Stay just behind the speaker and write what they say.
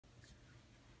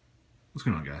What's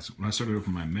going on, guys? When I started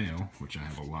opening my mail, which I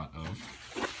have a lot of,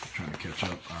 trying to catch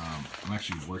up, I'm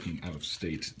actually working out of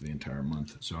state the entire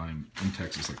month. So I'm in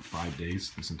Texas like 5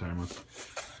 days this entire month.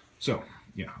 So,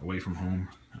 yeah, away from home.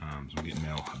 So I'm getting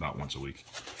mail about once a week.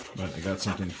 But I got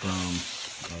something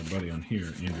from our buddy on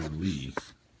here, Andrew Lee.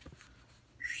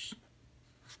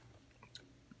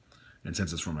 And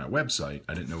since it's from my website,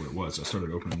 I didn't know what it was. So I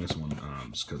started opening this one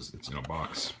just because it's in a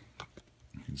box.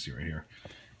 You can see right here.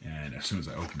 And as soon as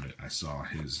I opened it, I saw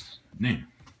his name.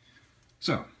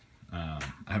 So, I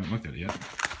haven't looked at it yet.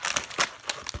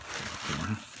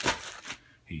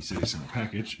 He said he sent a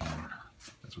package, and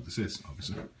that's what this is,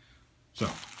 obviously. So,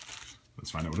 let's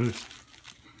find out what it is.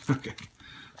 Okay.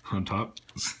 On top,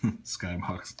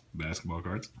 Skybox basketball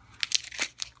cards.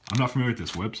 I'm not familiar with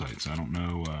this website, so I don't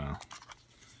know.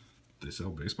 They sell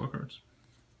baseball cards?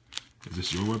 Is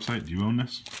this your website? Do you own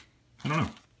this? I don't know.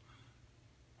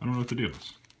 I don't know what the deal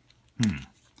is.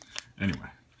 Anyway,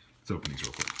 let's open these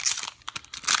real quick.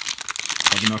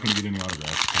 Probably not going to get any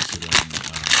autographs considering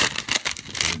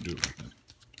I didn't do it like that.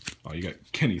 Oh, you got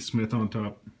Kenny Smith on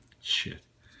top. Shit.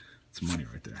 It's money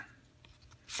right there.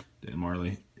 Dan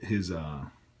Marley. His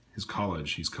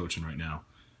college he's coaching right now.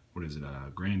 What is it?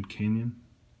 Grand Canyon?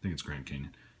 I think it's Grand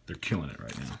Canyon. They're killing it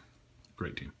right now.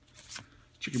 Great team.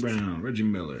 Chicky Brown, Reggie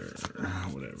Miller,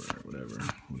 whatever.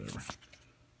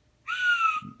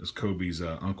 It's Kobe's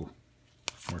uncle,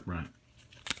 Mark Bryant.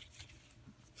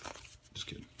 Just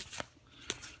kidding.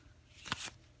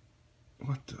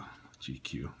 What the?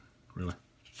 GQ. Really?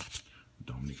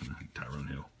 Dominic and Tyrone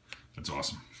Hill. That's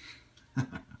awesome.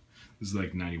 This is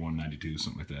like 91, 92,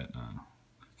 something like that. I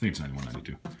think it's 91,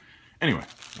 92. Anyway,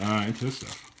 into this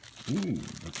stuff. Ooh,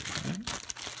 that's okay.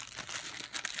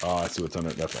 Oh, I see what's on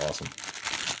it. That's awesome.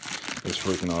 That's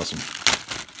freaking awesome.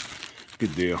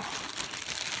 Good deal.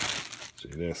 See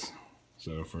this.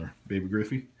 So for Baby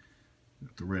Griffey,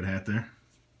 the red hat there.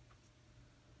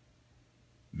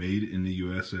 Made in the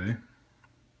USA.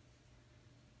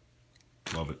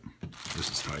 Love it. This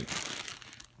is tight.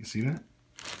 You see that?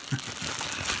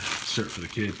 Shirt for the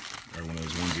kid. Or one of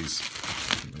those onesies.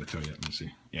 I'm going to tell you that. Let me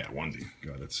see. Yeah, onesie.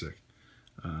 God, that's sick.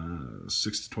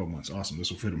 6 to 12 months. Awesome.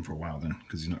 This will fit him for a while then,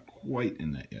 because he's not quite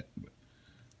in that yet. But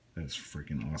that is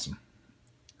freaking awesome.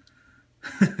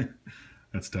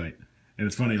 That's tight. And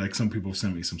it's funny, like some people have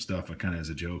sent me some stuff, kind of as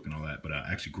a joke and all that, but I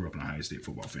actually grew up an Ohio State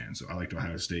football fan. So I liked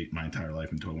Ohio State my entire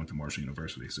life until I went to Marshall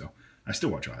University. So I still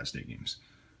watch Ohio State games.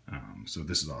 So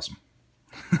this is awesome.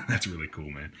 That's really cool,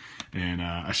 man. And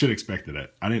I should have expected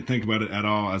it. I didn't think about it at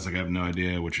all. I was like, I have no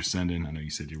idea what you're sending. I know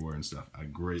you said you were and stuff. I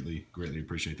greatly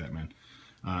appreciate that, man.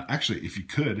 Actually, if you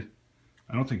could,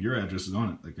 I don't think your address is on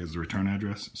it, like as the return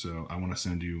address. So I want to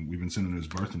send you, we've been sending those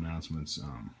birth announcements.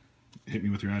 Hit me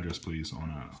with your address, please,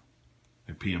 on a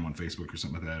PM on Facebook or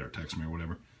something like that, or text me or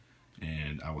whatever.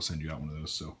 And I will send you out one of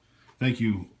those. So thank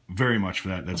you very much for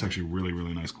that. That's actually really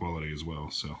nice quality as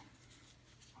well. So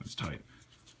that's tight.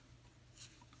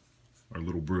 Our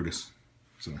little Brutus.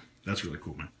 So that's really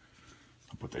cool, man.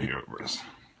 I'll put that here over us.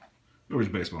 Where's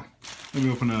baseball? Let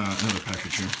me open another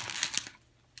package here.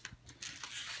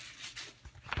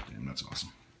 Damn, that's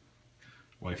awesome.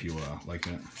 Wife, you like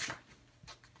that?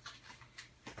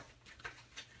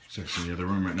 She's actually in the other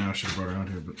room right now. I should have brought her out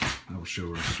here, but I will show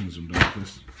her as soon as I'm done with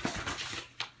this.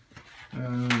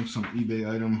 Some eBay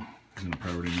item is in a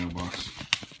priority mailbox.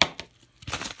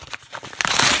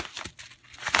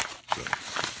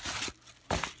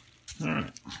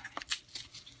 Alright.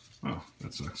 Oh,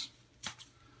 that sucks.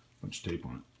 Bunch of tape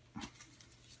on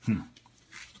it.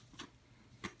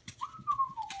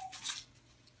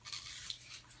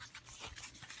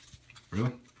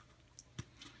 Really?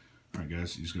 Alright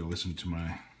guys, you just gotta listen to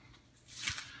my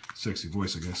sexy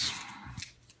voice, I guess.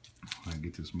 I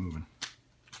get this moving.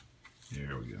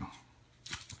 There we go.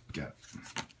 Got it.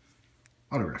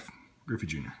 Autograph. Griffey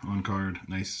Jr. On card.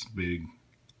 Nice, big.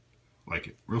 Like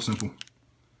it. Real simple.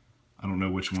 I don't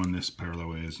know which one this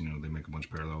parallel is. You know, they make a bunch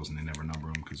of parallels and they never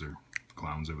number them because they're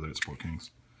clowns over there at Sport Kings.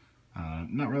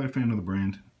 Not really a fan of the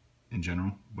brand in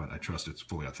general, but I trust it's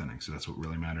fully authentic. So that's what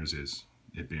really matters, is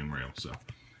it being real. So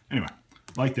anyway,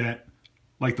 like that.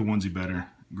 Like the onesie better.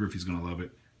 Griffey's going to love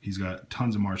it. He's got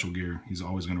tons of Marshall gear. He's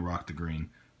always going to rock the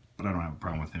green. But I don't have a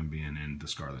problem with him being in the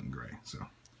scarlet and gray. So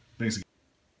thanks again.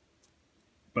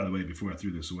 By the way, before I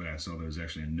threw this away, I saw there was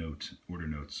actually a note, order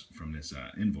notes from this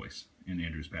invoice in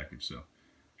Andrew's package. So,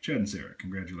 Chad and Sarah,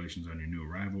 congratulations on your new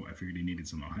arrival. I figured he needed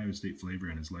some Ohio State flavor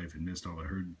in his life and missed all the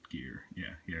herd gear.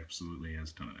 Yeah, he absolutely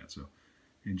has a ton of that. So,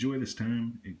 enjoy this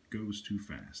time. It goes too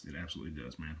fast. It absolutely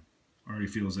does, man. Already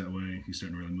feels that way. He's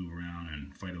starting to really move around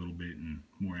and fight a little bit and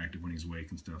more active when he's awake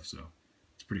and stuff. So,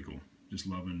 it's pretty cool. just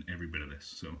loving every bit of this.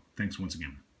 So thanks once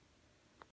again.